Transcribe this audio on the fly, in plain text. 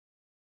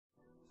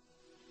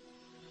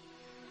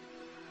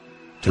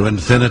To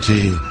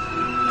infinity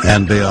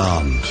and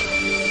beyond.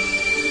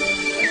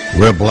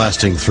 We're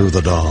blasting through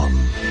the dawn.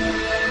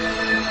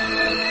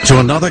 To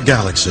another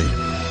galaxy.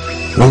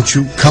 Won't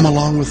you come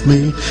along with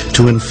me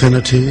to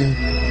infinity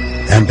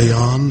and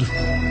beyond?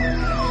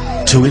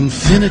 To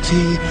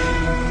infinity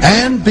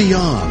and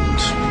beyond.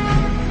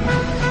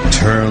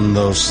 Turn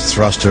those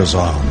thrusters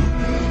on.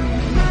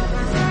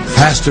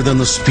 Faster than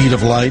the speed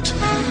of light,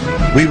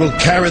 we will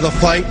carry the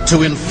fight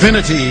to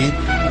infinity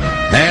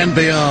and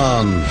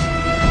beyond.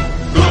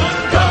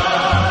 Good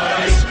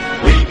guys,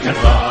 we can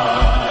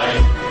fly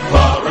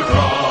far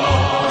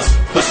across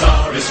the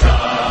starry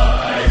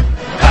sky,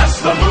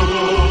 past the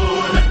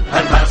moon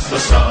and past the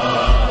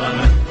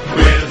sun,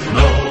 with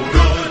no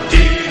good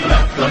deed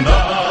left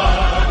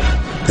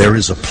undone. There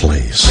is a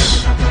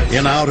place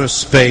in outer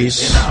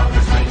space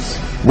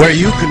where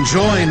you can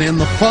join in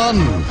the fun.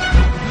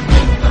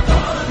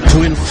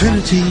 To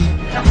infinity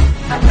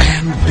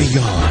and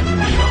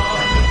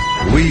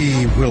beyond,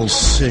 we will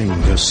sing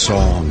a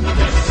song.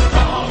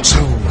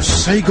 So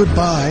say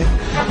goodbye.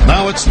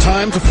 Now it's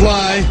time to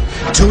fly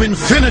to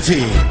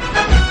infinity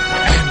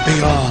and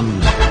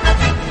beyond.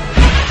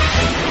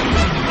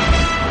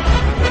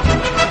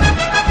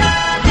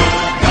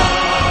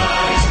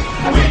 Guys,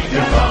 we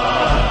can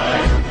fly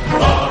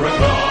far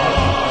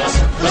across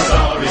the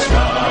starry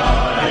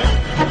sky,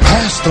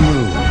 Past the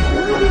moon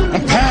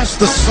and past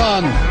the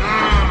sun,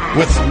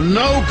 with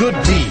no good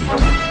deed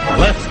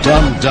left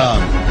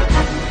undone.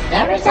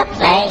 There is a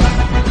place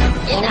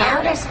in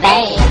outer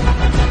space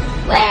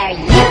where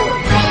you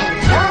can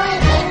join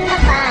in the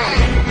fun.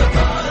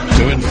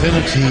 To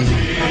infinity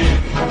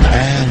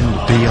and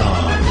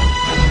beyond,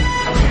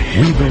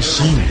 we will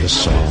sing this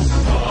song.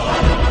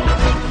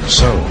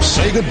 So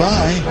say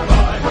goodbye.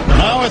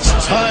 Now it's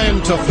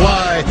time to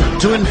fly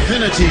to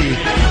infinity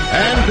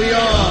and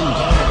beyond.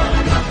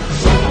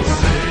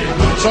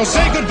 So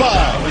say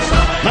goodbye.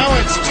 Now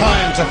it's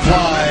time to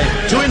fly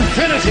to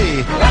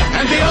infinity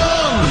and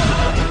beyond.